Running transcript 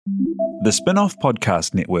The Spin-Off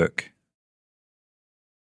Podcast Network.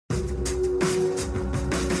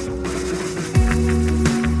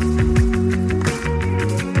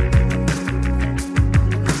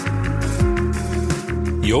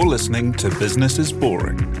 You're listening to Business is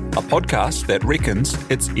Boring, a podcast that reckons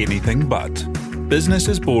it's anything but. Business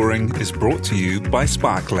is Boring is brought to you by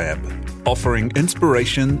SparkLab, offering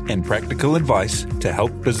inspiration and practical advice to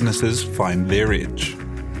help businesses find their edge.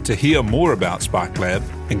 To hear more about SparkLab,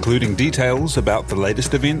 including details about the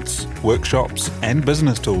latest events, workshops and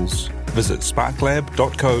business tools, visit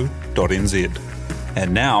sparklab.co.nz.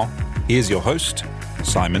 And now, here's your host,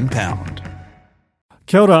 Simon Pound.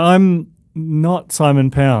 Kia ora, I'm not Simon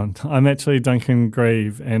Pound. I'm actually Duncan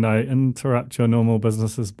Grieve, and I interrupt your normal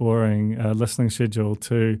Business is Boring listening schedule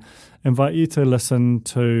to invite you to listen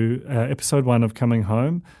to episode 1 of Coming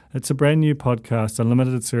Home. It's a brand new podcast, a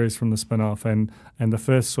limited series from the Spin-Off, and the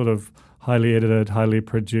first sort of highly edited, highly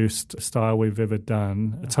produced style we've ever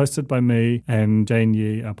done. It's hosted by me and Jane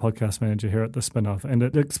Yee, our podcast manager here at the Spin-Off, and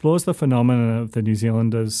it explores the phenomenon of the New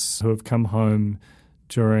Zealanders who have come home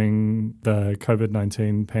during the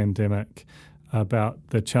COVID-19 pandemic, about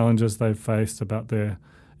the challenges they've faced, about their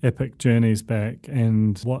epic journeys back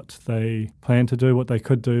and what they plan to do, what they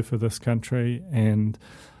could do for this country. And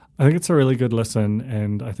I think it's a really good listen,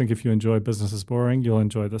 and I think if you enjoy Business is Boring, you'll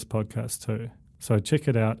enjoy this podcast too. So check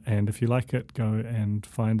it out, and if you like it, go and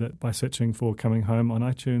find it by searching for Coming Home on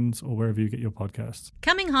iTunes or wherever you get your podcasts.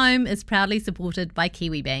 Coming Home is proudly supported by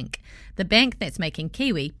KiwiBank, the bank that's making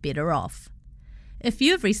Kiwi better off. If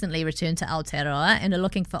you've recently returned to Aotearoa and are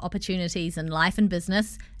looking for opportunities in life and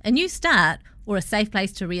business, a new start, or a safe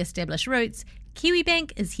place to re-establish roots,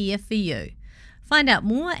 KiwiBank is here for you. Find out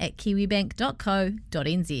more at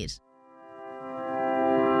kiwibank.co.nz.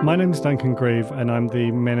 My name's Duncan Grieve, and I'm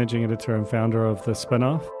the managing editor and founder of The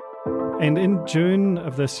Spin-Off. And in June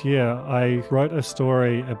of this year, I wrote a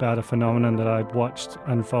story about a phenomenon that I'd watched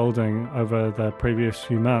unfolding over the previous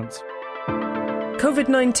few months.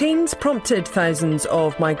 COVID-19's prompted thousands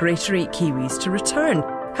of migratory Kiwis to return.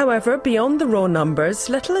 However, beyond the raw numbers,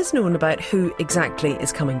 little is known about who exactly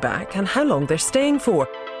is coming back and how long they're staying for.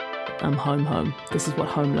 I'm home. This is what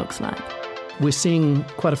home looks like. We're seeing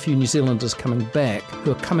quite a few New Zealanders coming back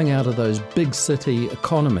who are coming out of those big city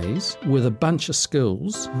economies with a bunch of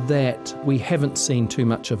skills that we haven't seen too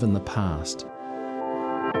much of in the past.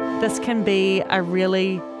 This can be a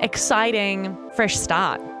really exciting fresh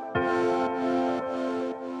start.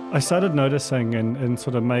 I started noticing in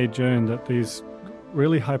sort of May, June that these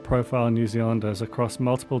really high-profile New Zealanders across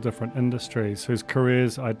multiple different industries whose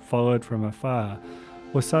careers I'd followed from afar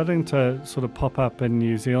were starting to sort of pop up in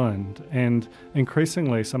New Zealand, and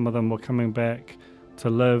increasingly some of them were coming back to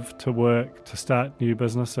live, to work, to start new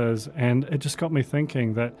businesses, and it just got me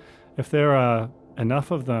thinking that if there are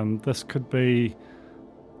enough of them, this could be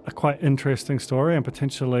a quite interesting story and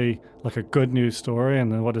potentially like a good news story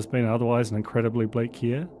in what has been otherwise an incredibly bleak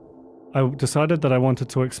year. I decided that I wanted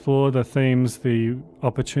to explore the themes, the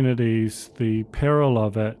opportunities, the peril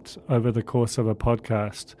of it over the course of a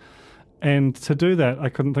podcast. And to do that, I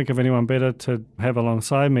couldn't think of anyone better to have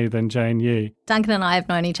alongside me than Jane Yee. Duncan and I have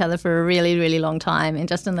known each other for a really, really long time, and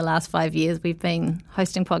just in the last 5 years we've been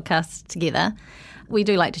hosting podcasts together. We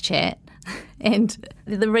do like to chat. And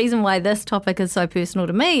the reason why this topic is so personal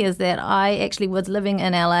to me is that I actually was living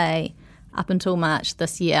in LA up until March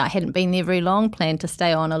this year. I hadn't been there very long, planned to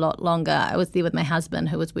stay on a lot longer. I was there with my husband,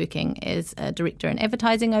 who was working as a director in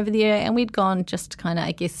advertising over there, and we'd gone just to kind of,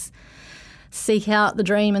 I guess, seek out the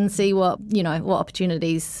dream and see what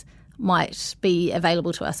opportunities might be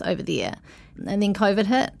available to us over there. And then COVID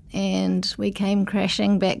hit, and we came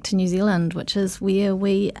crashing back to New Zealand, which is where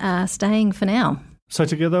we are staying for now. So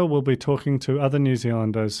together we'll be talking to other New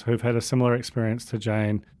Zealanders who've had a similar experience to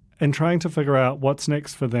Jane and trying to figure out what's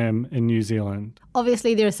next for them in New Zealand.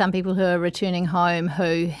 Obviously, there are some people who are returning home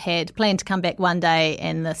who had planned to come back one day,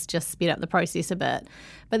 and this just sped up the process a bit.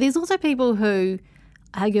 But there's also people who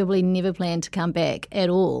arguably never planned to come back at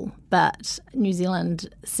all, but New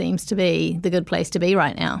Zealand seems to be the good place to be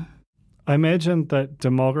right now. I imagine that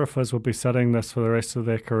demographers will be studying this for the rest of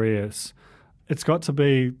their careers. It's got to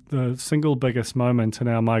be the single biggest moment in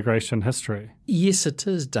our migration history. Yes, it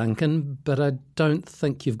is, Duncan, but I don't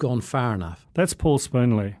think you've gone far enough. That's Paul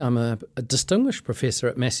Spoonley. I'm a distinguished professor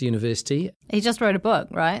at Massey University. He just wrote a book,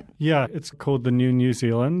 right? Yeah, it's called The New New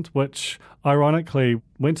Zealand, which ironically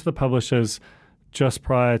went to the publishers just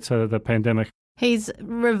prior to the pandemic. He's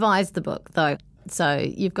revised the book, though, so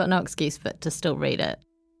you've got no excuse but to still read it.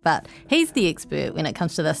 But he's the expert when it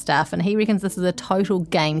comes to this stuff, and he reckons this is a total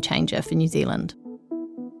game changer for New Zealand.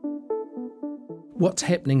 what's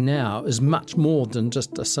happening now is much more than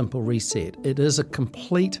just a simple reset. It is a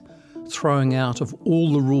complete throwing out of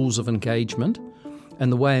all the rules of engagement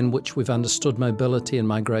and the way in which we've understood mobility and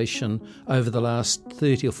migration over the last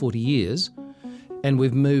 30 or 40 years, and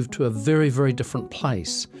we've moved to a very, very different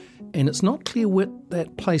place. And it's not clear what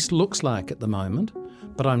that place looks like at the moment,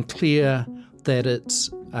 but I'm clear that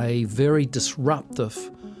it's a very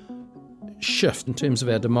disruptive shift in terms of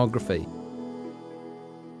our demography.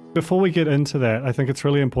 Before we get into that, I think it's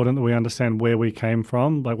really important that we understand where we came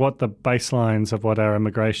from, like what the baselines of what our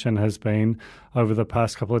immigration has been over the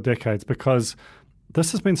past couple of decades, because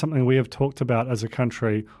this has been something we have talked about as a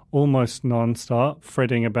country almost non-stop,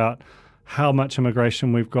 fretting about how much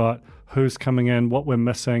immigration we've got, who's coming in, what we're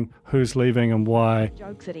missing, who's leaving and why.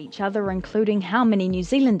 Jokes at each other, including how many New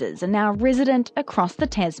Zealanders are now resident across the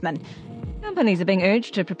Tasman. Companies are being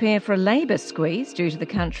urged to prepare for a labour squeeze due to the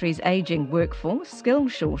country's ageing workforce, skill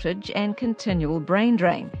shortage and continual brain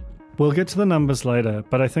drain. We'll get to the numbers later,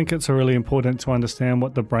 but I think it's really important to understand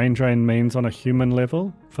what the brain drain means on a human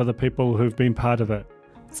level for the people who've been part of it.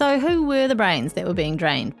 So who were the brains that were being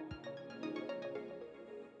drained?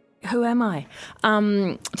 Who am I?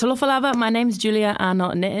 Talofa lava, my name's Julia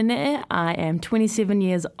Arnott Ne'ene'e. I am 27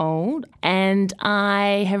 years old and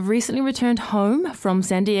I have recently returned home from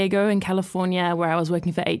San Diego in California, where I was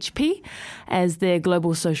working for HP as their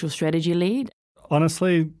global social strategy lead.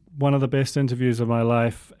 Honestly, one of the best interviews of my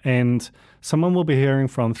life, and someone we'll be hearing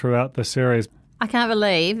from throughout the series. I can't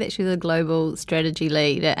believe that she's a global strategy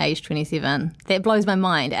lead at age 27. That blows my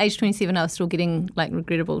mind. At age 27, I was still getting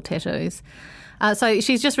regrettable tattoos. So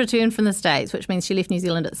she's just returned from the States, which means she left New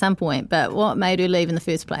Zealand at some point. But what made her leave in the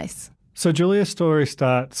first place? So Julia's story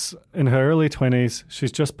starts in her early 20s.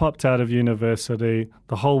 She's just popped out of university,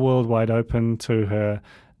 the whole world wide open to her,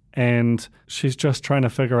 and she's just trying to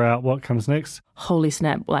figure out what comes next. Holy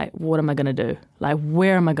snap, what am I going to do?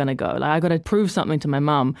 Where am I going to go? I got to prove something to my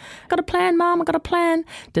mum. Got a plan, Mum, I got a plan.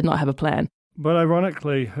 Did not have a plan. But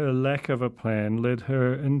ironically, her lack of a plan led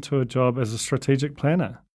her into a job as a strategic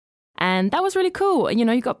planner. And that was really cool.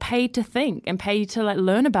 You got paid to think and paid to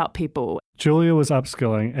learn about people. Julia was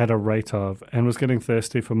upskilling at a rate of and was getting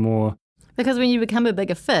thirsty for more. Because when you become a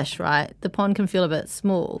bigger fish, right, the pond can feel a bit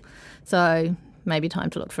small. So maybe time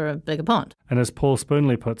to look for a bigger pond. And as Paul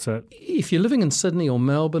Spoonley puts it, if you're living in Sydney or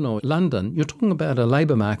Melbourne or London, you're talking about a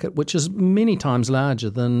labour market which is many times larger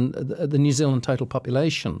than the New Zealand total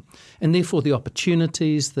population. And therefore the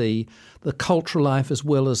opportunities, the cultural life as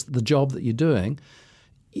well as the job that you're doing,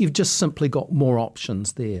 you've just simply got more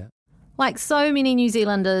options there. Like so many New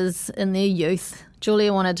Zealanders in their youth,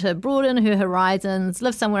 Julia wanted to broaden her horizons,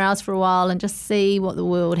 live somewhere else for a while and just see what the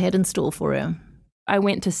world had in store for her. I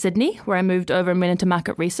went to Sydney, where I moved over and went into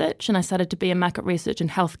market research, and I started to be in market research in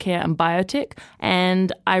healthcare and biotech.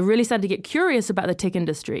 And I really started to get curious about the tech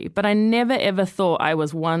industry, but I never ever thought I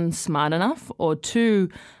was, one, smart enough, or two,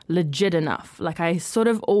 legit enough. I sort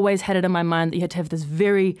of always had it in my mind that you had to have this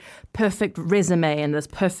very perfect resume and this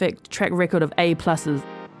perfect track record of A+.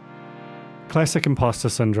 Classic imposter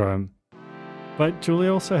syndrome. But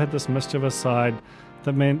Julia also had this mischievous side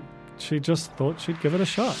that meant she just thought she'd give it a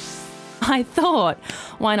shot. I thought,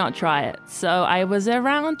 why not try it? So I was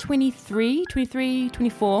around 23,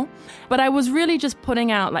 24, but I was really just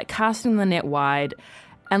putting out, casting the net wide.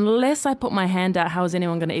 Unless I put my hand out, how is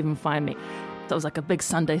anyone going to even find me? That was a big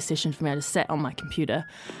Sunday session for me. I just sat on my computer.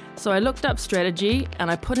 So I looked up strategy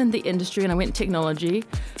and I put in the industry and I went technology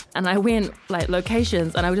and I went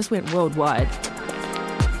locations and I just went worldwide.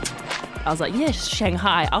 I was like, yes,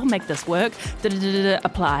 Shanghai, I'll make this work.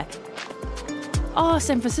 Apply. Oh,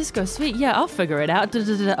 San Francisco, sweet. Yeah, I'll figure it out.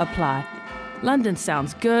 Apply. London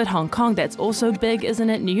sounds good. Hong Kong, that's also big, isn't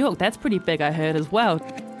it? New York, that's pretty big, I heard as well.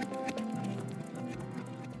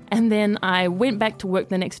 And then I went back to work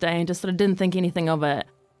the next day and just sort of didn't think anything of it.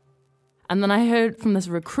 And then I heard from this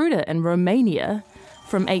recruiter in Romania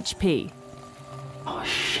from HP. Oh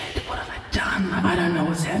shit, what have I done? I don't know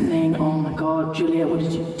what's happening. Oh my God, Julia, what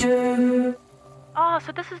did you do? Oh,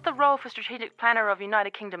 so this is the role for Strategic Planner of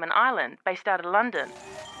United Kingdom and Ireland, based out of London.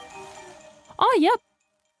 Oh, yep.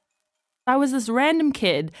 I was this random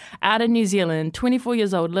kid out of New Zealand, 24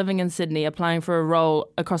 years old, living in Sydney, applying for a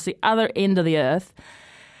role across the other end of the earth.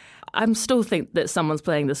 I still think that someone's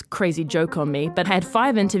playing this crazy joke on me, but I had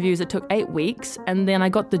 5 interviews. It took 8 weeks, and then I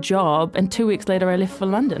got the job, and 2 weeks later I left for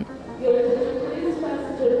London.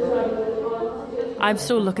 I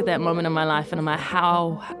still look at that moment in my life and I'm like,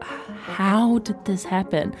 how did this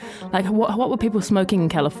happen? What were people smoking in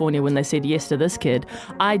California when they said yes to this kid?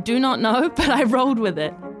 I do not know, but I rolled with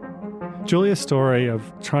it. Julia's story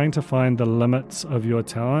of trying to find the limits of your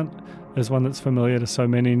talent is one that's familiar to so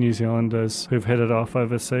many New Zealanders who've headed off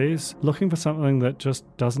overseas, looking for something that just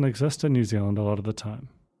doesn't exist in New Zealand a lot of the time.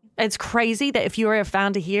 It's crazy that if you're a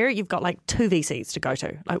founder here, you've got like 2 VCs to go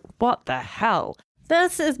to. Like, what the hell?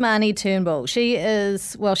 This is Marnie Turnbull.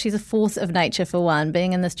 She's a force of nature for one.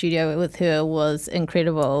 Being in the studio with her was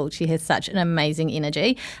incredible. She has such an amazing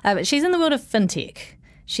energy. But she's in the world of fintech.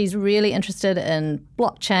 She's really interested in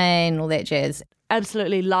blockchain, all that jazz.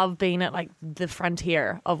 Absolutely love being at like the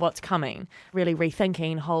frontier of what's coming. Really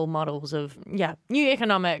rethinking whole models of, new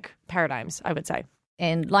economic paradigms, I would say.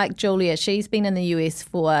 And like Julia, she's been in the US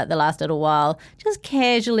for the last little while, just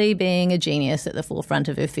casually being a genius at the forefront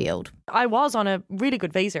of her field. I was on a really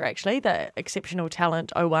good visa, actually, the Exceptional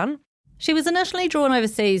Talent 01. She was initially drawn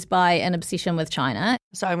overseas by an obsession with China.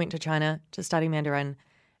 So I went to China to study Mandarin,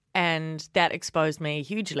 and that exposed me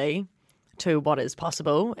hugely to what is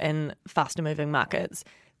possible in faster moving markets.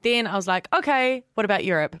 Then I was like, okay, what about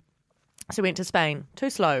Europe? So I went to Spain. Too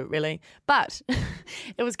slow, really. But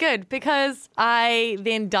it was good because I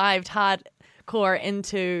then dived hardcore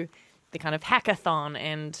into the kind of hackathon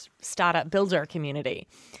and startup builder community.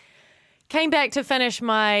 Came back to finish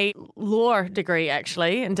my law degree,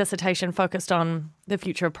 actually, and dissertation focused on the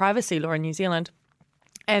future of privacy law in New Zealand.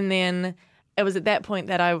 And then it was at that point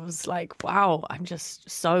that I was like, wow, I'm just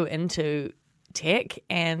so into tech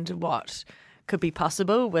and what could be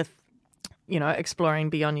possible with, exploring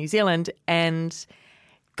beyond New Zealand, and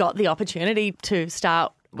got the opportunity to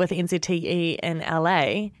start with NZTE in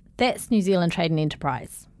LA. That's New Zealand Trade and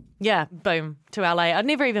Enterprise. Yeah, boom, to LA. I'd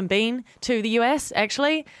never even been to the US,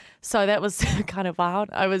 actually, so that was kind of wild.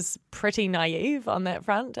 I was pretty naive on that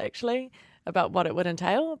front, actually, about what it would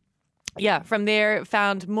entail. Yeah, from there,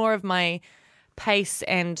 found more of my pace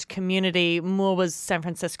and community more was San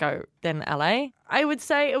Francisco than LA. I would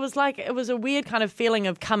say it was a weird kind of feeling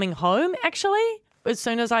of coming home, actually. As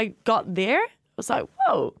soon as I got there, it was like,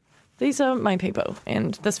 whoa, these are my people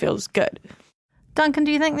and this feels good. Duncan,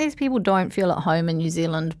 do you think these people don't feel at home in New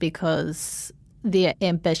Zealand because their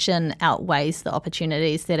ambition outweighs the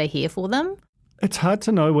opportunities that are here for them? It's hard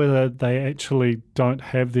to know whether they actually don't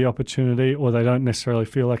have the opportunity or they don't necessarily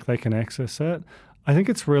feel like they can access it. I think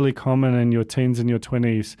it's really common in your teens and your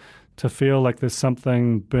 20s to feel like there's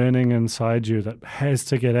something burning inside you that has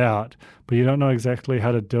to get out, but you don't know exactly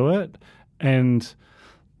how to do it. And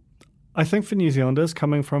I think for New Zealanders,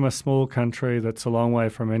 coming from a small country that's a long way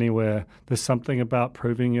from anywhere, there's something about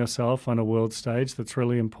proving yourself on a world stage that's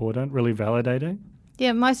really important, really validating.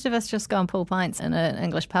 Yeah, most of us just go and pull pints in an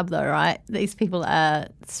English pub though, right? These people are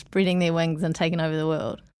spreading their wings and taking over the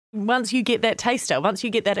world. Once you get that taster, once you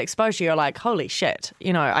get that exposure, you're like, holy shit,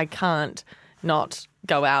 I can't not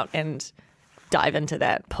go out and dive into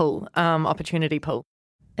that pool, opportunity pool.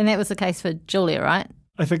 And that was the case for Julia, right?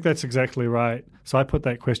 I think that's exactly right. So I put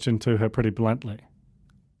that question to her pretty bluntly.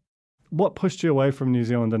 What pushed you away from New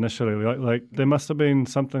Zealand initially? Like there must have been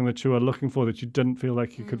something that you were looking for that you didn't feel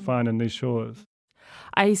like you could find in these shores.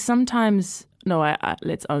 Let's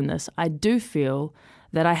own this. I do feel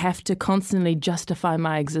that I have to constantly justify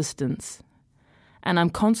my existence. And I'm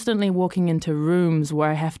constantly walking into rooms where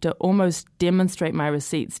I have to almost demonstrate my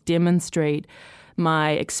receipts, demonstrate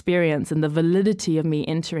my experience and the validity of me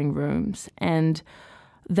entering rooms. And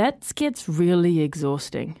that gets really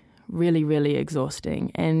exhausting, really, really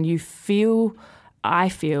exhausting. And I feel,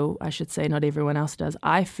 not everyone else does,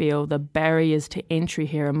 I feel the barriers to entry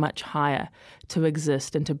here are much higher to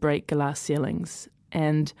exist and to break glass ceilings.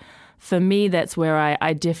 And for me, that's where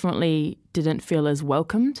I definitely didn't feel as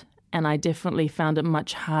welcomed, and I definitely found it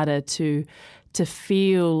much harder to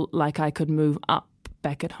feel like I could move up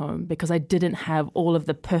back at home because I didn't have all of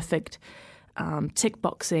the perfect tick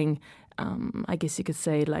boxing, I guess you could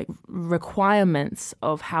say, like requirements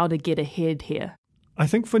of how to get ahead here. I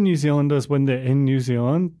think for New Zealanders, when they're in New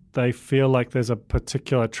Zealand, they feel like there's a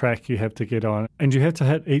particular track you have to get on, and you have to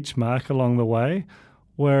hit each mark along the way.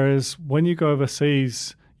 Whereas when you go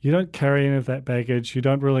overseas, you don't carry any of that baggage. You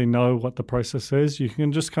don't really know what the process is. You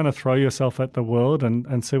can just kind of throw yourself at the world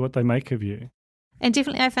and see what they make of you. And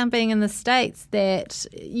definitely I found being in the States that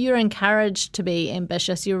you're encouraged to be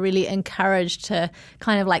ambitious. You're really encouraged to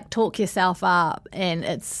kind of like talk yourself up. And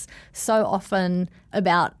it's so often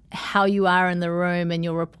about how you are in the room and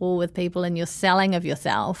your rapport with people and your selling of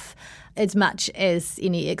yourself as much as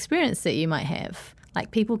any experience that you might have. Like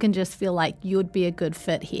people can just feel like you'd be a good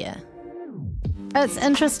fit here. It's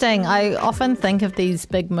interesting. I often think of these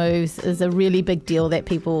big moves as a really big deal that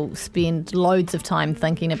people spend loads of time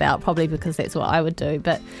thinking about, probably because that's what I would do.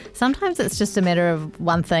 But sometimes it's just a matter of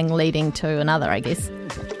one thing leading to another, I guess.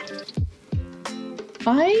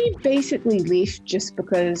 I basically left just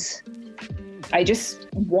because I just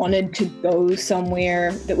wanted to go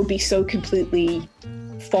somewhere that would be so completely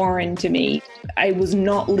foreign to me. I was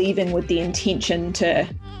not leaving with the intention to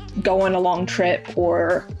go on a long trip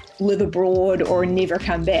or live abroad or never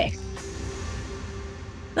come back.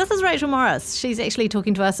 This is Rachel Morris. She's actually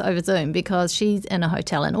talking to us over Zoom because she's in a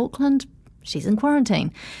hotel in Auckland. She's in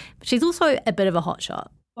quarantine. But she's also a bit of a hotshot.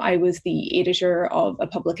 I was the editor of a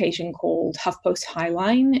publication called HuffPost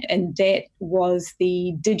Highline, and that was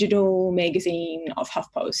the digital magazine of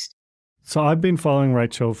HuffPost. So I've been following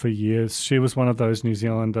Rachel for years. She was one of those New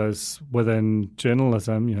Zealanders within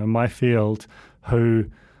journalism, you know, my field,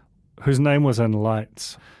 whose name was in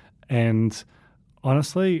lights. And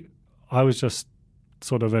honestly, I was just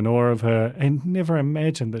sort of in awe of her and never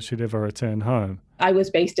imagined that she'd ever return home. I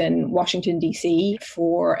was based in Washington, D.C.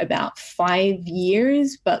 for about 5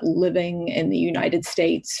 years, but living in the United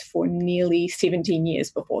States for nearly 17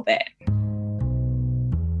 years before that.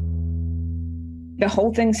 The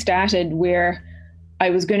whole thing started where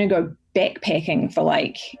I was going to go backpacking for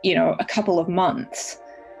a couple of months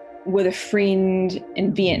with a friend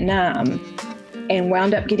in Vietnam and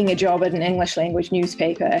wound up getting a job at an English language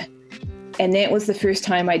newspaper. And that was the first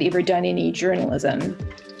time I'd ever done any journalism.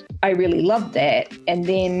 I really loved that, and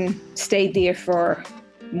then stayed there for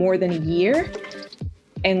more than a year.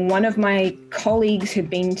 And one of my colleagues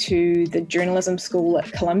had been to the journalism school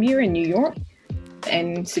at Columbia in New York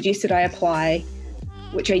and suggested I apply,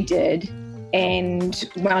 which I did, and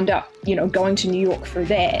wound up, going to New York for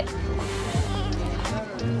that.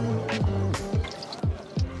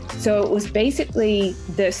 So it was basically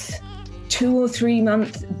this 2 or 3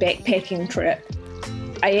 month backpacking trip.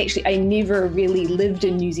 I never really lived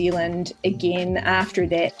in New Zealand again after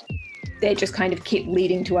that. That just kind of kept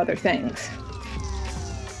leading to other things.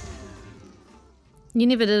 You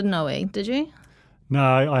never did Noe, did you?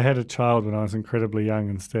 No, I had a child when I was incredibly young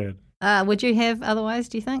instead. Would you have otherwise,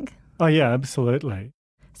 do you think? Oh, yeah, absolutely.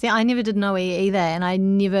 See, I never did Noe either, and I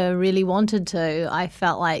never really wanted to. I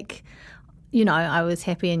felt like, I was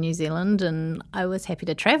happy in New Zealand and I was happy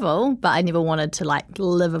to travel, but I never wanted to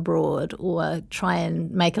live abroad or try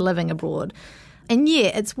and make a living abroad. And yeah,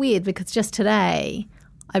 it's weird because just today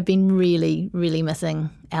I've been really, really missing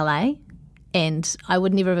LA, and I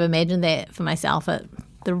would never have imagined that for myself at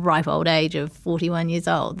the ripe old age of 41 years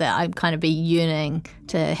old, that I'd kind of be yearning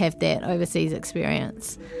to have that overseas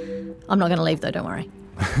experience. I'm not going to leave though, don't worry.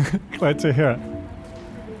 Glad to hear it.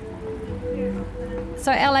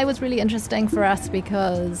 So LA was really interesting for us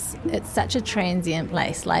because it's such a transient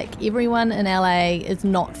place. Everyone in LA is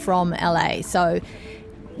not from LA. So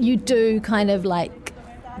you do kind of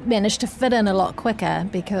manage to fit in a lot quicker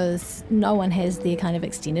because no one has their kind of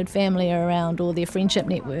extended family around or their friendship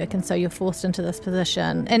network. And so you're forced into this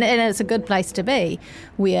position. And it's a good place to be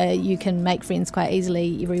where you can make friends quite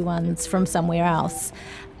easily. Everyone's from somewhere else.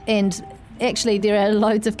 And actually, there are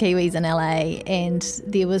loads of Kiwis in LA, and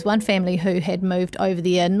there was one family who had moved over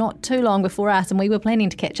there not too long before us, and we were planning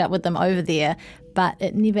to catch up with them over there, but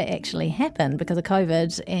it never actually happened because of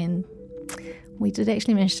COVID, and we did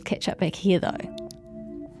actually manage to catch up back here, though.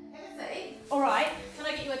 All right. Can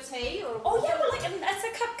I get you a tea? Oh, yeah, well, it's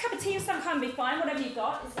a cup of tea of some kind would be fine. Whatever you've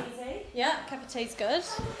got is easy. Yeah, a cup of tea's good.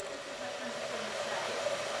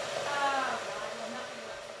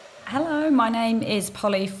 Hello, my name is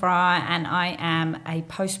Polly Fry and I am a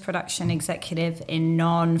post-production executive in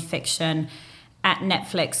non-fiction at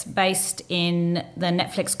Netflix, based in the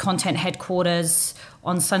Netflix content headquarters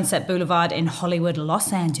on Sunset Boulevard in Hollywood,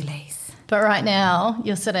 Los Angeles. But right now,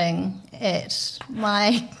 you're sitting at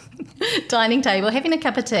my dining table having a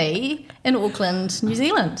cup of tea in Auckland, New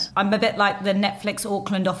Zealand. I'm a bit like the Netflix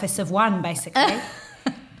Auckland office of one, basically.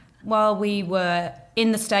 While we were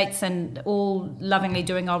in the States and all lovingly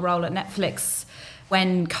doing our role at Netflix,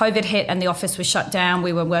 when COVID hit and the office was shut down,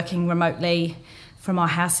 we were working remotely from our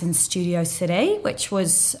house in Studio City, which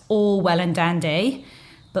was all well and dandy,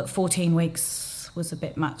 but 14 weeks was a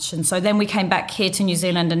bit much. And so then we came back here to New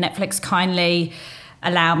Zealand, and Netflix kindly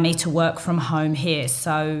allowed me to work from home here.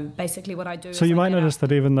 So basically what I do So you might notice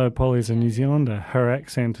that even though Polly's a New Zealander, her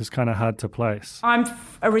accent is kind of hard to place. I'm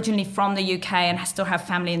originally from the UK and I still have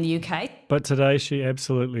family in the UK. But today she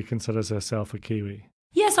absolutely considers herself a Kiwi.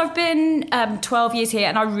 Yes, I've been 12 years here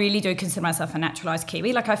and I really do consider myself a naturalised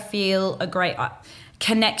Kiwi. I feel a great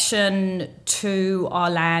connection to our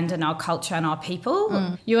land and our culture and our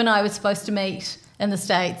people. You and I were supposed to meet in the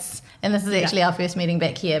States, and this is actually our first meeting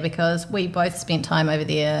back here because we both spent time over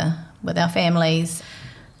there with our families.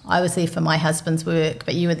 I was there for my husband's work,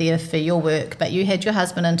 but you were there for your work, but you had your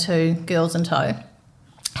husband and 2 girls in tow.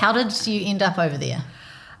 How did you end up over there?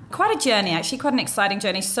 Quite a journey, actually, quite an exciting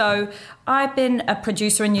journey. So I've been a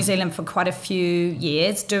producer in New Zealand for quite a few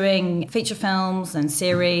years, doing feature films and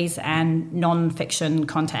series and non-fiction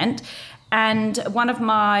content. And one of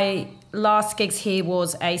my last gigs here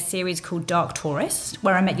was a series called Dark Tourist,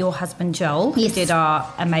 where I met your husband, Joel, who did our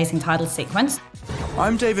amazing title sequence.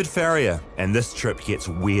 I'm David Farrier, and this trip gets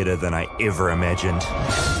weirder than I ever imagined.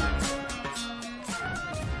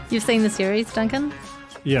 You've seen the series, Duncan?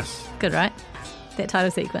 Yes. Good, right? That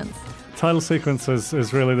title sequence. Title sequence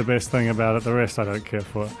is really the best thing about it. The rest I don't care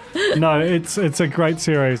for. No, it's a great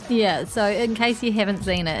series. Yeah, so in case you haven't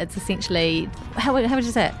seen it, it's essentially... How would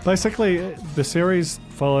you say it? Basically, the series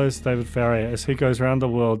follows David Farrier as he goes around the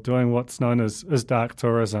world doing what's known as dark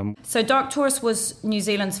tourism. So Dark Tourist was New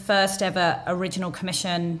Zealand's first ever original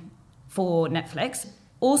commission for Netflix.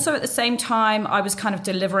 Also, at the same time, I was kind of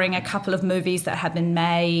delivering a couple of movies that had been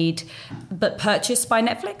made but purchased by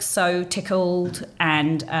Netflix, so Tickled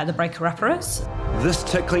and The Breaker-Upperers. This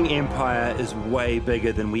tickling empire is way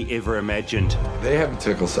bigger than we ever imagined. They have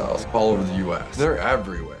tickle cells all over the US. They're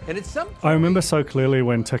everywhere. And it's I remember so clearly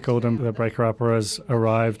when Tickled and The Breaker-Upperers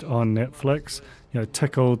arrived on Netflix.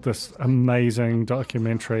 Tickled, this amazing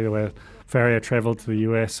documentary where Farrier travelled to the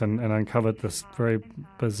US and uncovered this very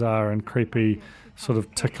bizarre and creepy sort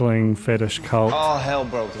of tickling fetish cult. All hell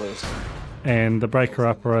broke loose. And The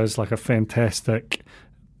Breaker-Upper is like a fantastic,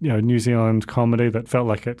 New Zealand comedy that felt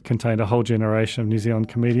like it contained a whole generation of New Zealand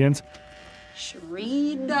comedians.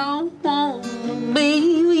 Sheree don't wanna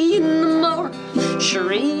be with you no more.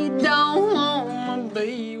 Sheree don't wanna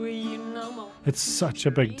be with you no more. It's such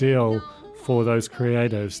a big deal for those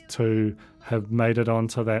creators to have made it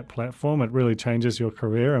onto that platform. It really changes your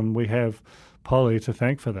career, and we have Polly to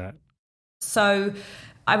thank for that. So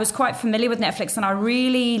I was quite familiar with Netflix, and I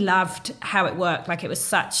really loved how it worked. Like, it was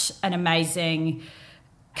such an amazing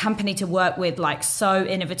company to work with, like so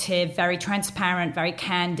innovative, very transparent, very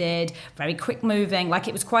candid, very quick moving. Like,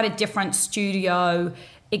 it was quite a different studio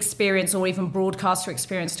experience or even broadcaster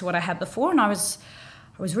experience to what I had before, and I was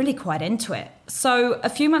really quite into it. So a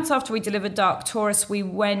few months after we delivered Dark Tourist, we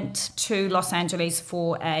went to Los Angeles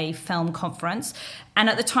for a film conference. And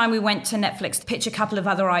at the time we went to Netflix to pitch a couple of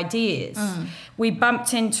other ideas. We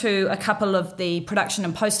bumped into a couple of the production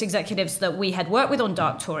and post executives that we had worked with on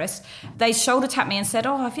Dark Tourist. They shoulder tapped me and said,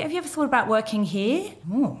 have you ever thought about working here?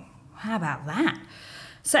 Oh, how about that?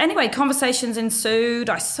 So anyway, conversations ensued.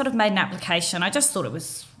 I sort of made an application. I just thought it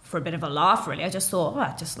was for a bit of a laugh, really. I just thought,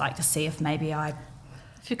 I'd just like to see if maybe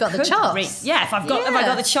if you've got the chops. If I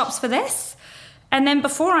got the chops for this. And then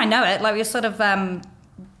before I know it, like, we were sort of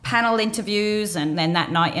panel interviews, and then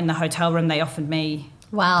that night in the hotel room, they offered me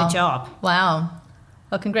the job. Wow.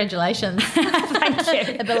 Well, congratulations. Thank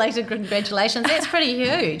you. A belated congratulations. That's pretty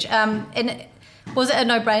huge. And was it a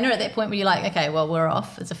no-brainer at that point where you're like, okay, well, we're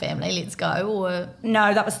off as a family, let's go? Or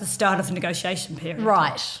no, that was the start of the negotiation period.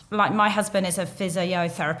 Right. Like, my husband is a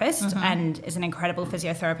physiotherapist and is an incredible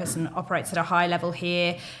physiotherapist and operates at a high level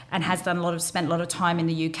here and has spent a lot of time in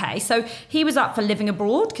the UK. So he was up for living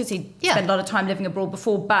abroad because he'd spent a lot of time living abroad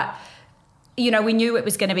before, but we knew it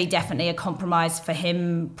was going to be definitely a compromise for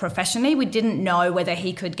him professionally. We didn't know whether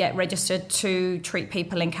he could get registered to treat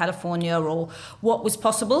people in California or what was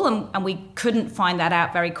possible, and we couldn't find that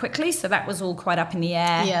out very quickly, so that was all quite up in the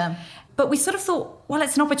air. Yeah. But we sort of thought, well,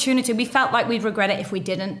 it's an opportunity. We felt like we'd regret it if we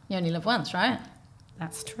didn't. You only live once, right?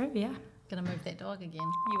 That's true, yeah. Gonna move that dog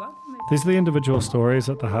again. You are. These are the individual stories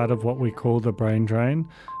at the heart of what we call the brain drain,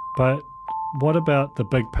 but what about the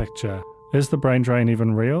big picture? Is the brain drain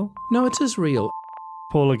even real? No, it is real.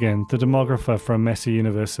 Paul again, the demographer from Massey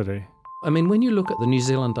University. I mean, when you look at the New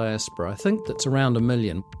Zealand diaspora, I think that's around 1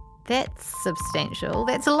 million. That's substantial.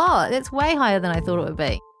 That's a lot. That's way higher than I thought it would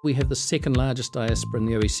be. We have the second largest diaspora in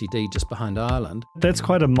the OECD, just behind Ireland. That's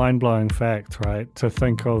quite a mind-blowing fact, right? To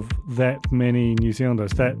think of that many New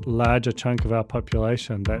Zealanders, that larger chunk of our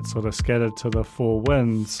population that's sort of scattered to the four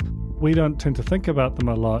winds. We don't tend to think about them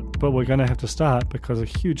a lot, but we're going to have to start because a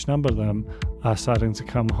huge number of them are starting to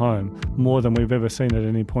come home, more than we've ever seen at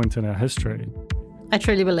any point in our history. I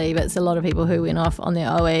truly believe it's a lot of people who went off on their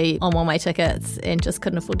OE on one-way tickets and just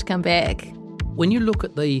couldn't afford to come back. When you look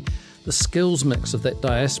at the skills mix of that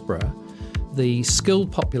diaspora, the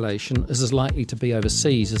skilled population is as likely to be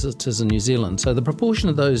overseas as it is in New Zealand. So the proportion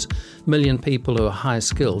of those million people who are high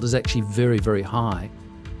skilled is actually very, very high.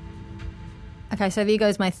 Okay, so there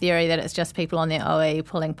goes my theory that it's just people on their OE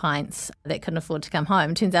pulling pints that couldn't afford to come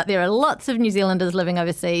home. Turns out there are lots of New Zealanders living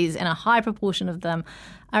overseas, and a high proportion of them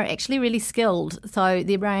are actually really skilled. So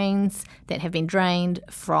they're brains that have been drained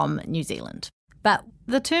from New Zealand. But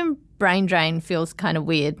the term brain drain feels kind of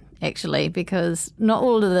weird actually, because not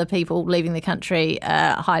all of the people leaving the country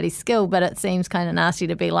are highly skilled, but it seems kind of nasty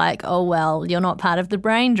to be like, oh, well, you're not part of the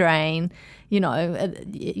brain drain.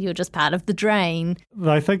 You're just part of the drain.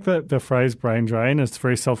 I think that the phrase brain drain is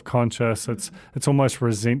very self-conscious. It's almost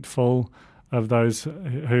resentful of those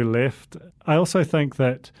who left. I also think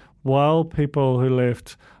that while people who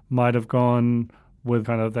left might have gone with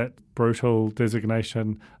kind of that brutal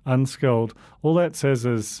designation unskilled, all that says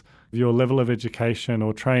is your level of education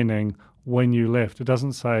or training when you left. It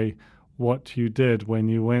doesn't say what you did when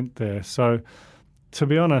you went there. So to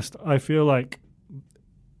be honest, I feel like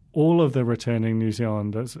all of the returning New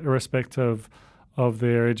Zealanders, irrespective of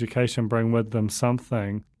their education, bring with them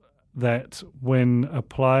something that when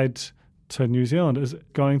applied to New Zealand is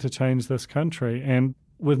going to change this country. And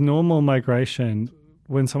with normal migration,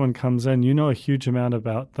 when someone comes in, you know a huge amount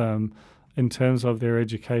about them in terms of their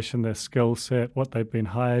education, their skill set, what they've been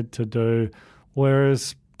hired to do.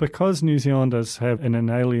 Whereas because New Zealanders have an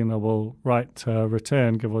inalienable right to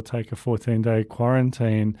return, give or take a 14-day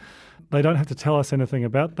quarantine, they don't have to tell us anything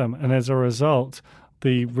about them. And as a result,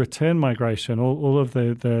 the return migration, all of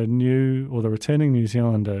the new or the returning New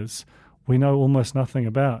Zealanders, we know almost nothing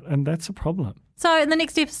about. And that's a problem. So in the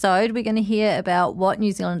next episode, we're going to hear about what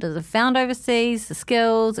New Zealanders have found overseas, the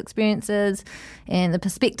skills, experiences, and the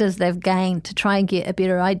perspectives they've gained to try and get a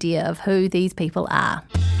better idea of who these people are.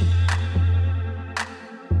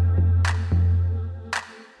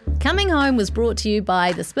 Coming Home was brought to you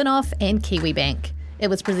by The Spinoff and KiwiBank. It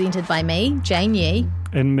was presented by me, Jane Yee.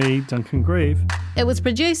 And me, Duncan Grieve. It was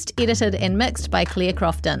produced, edited and mixed by Claire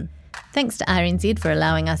Crofton. Thanks to RNZ for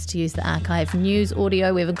allowing us to use the archived news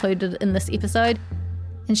audio we've included in this episode.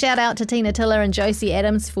 And shout out to Tina Tiller and Josie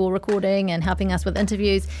Adams for recording and helping us with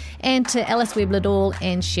interviews, and to Alice Webb-Liddell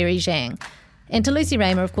and Sherry Zhang. And to Lucy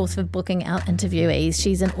Raymer, of course, for booking our interviewees.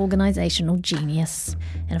 She's an organisational genius.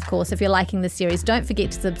 And of course, if you're liking this series, don't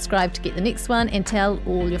forget to subscribe to get the next one and tell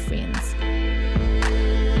all your friends.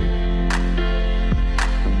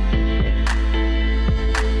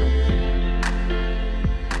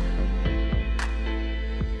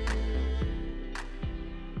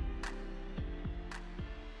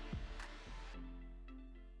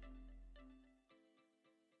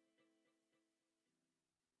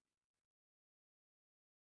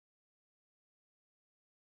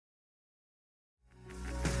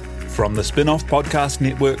 From the Spinoff Podcast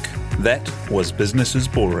Network, that was Business is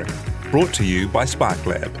Boring, brought to you by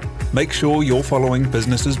SparkLab. Make sure you're following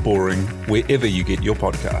Business is Boring wherever you get your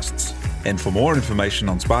podcasts. And for more information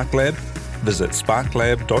on SparkLab, visit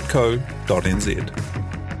sparklab.co.nz.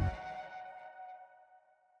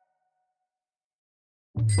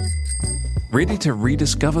 Ready to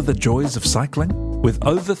rediscover the joys of cycling? With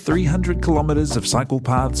over 300 kilometres of cycle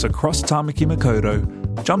paths across Tāmaki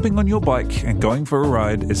Makaurau, jumping on your bike and going for a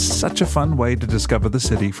ride is such a fun way to discover the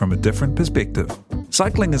city from a different perspective.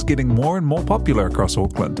 Cycling is getting more and more popular across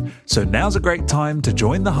Auckland, so now's a great time to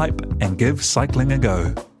join the hype and give cycling a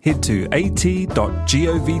go. Head to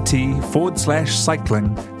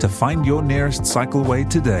at.govt/cycling to find your nearest cycleway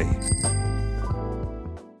today.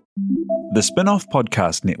 The Spinoff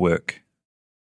Podcast Network.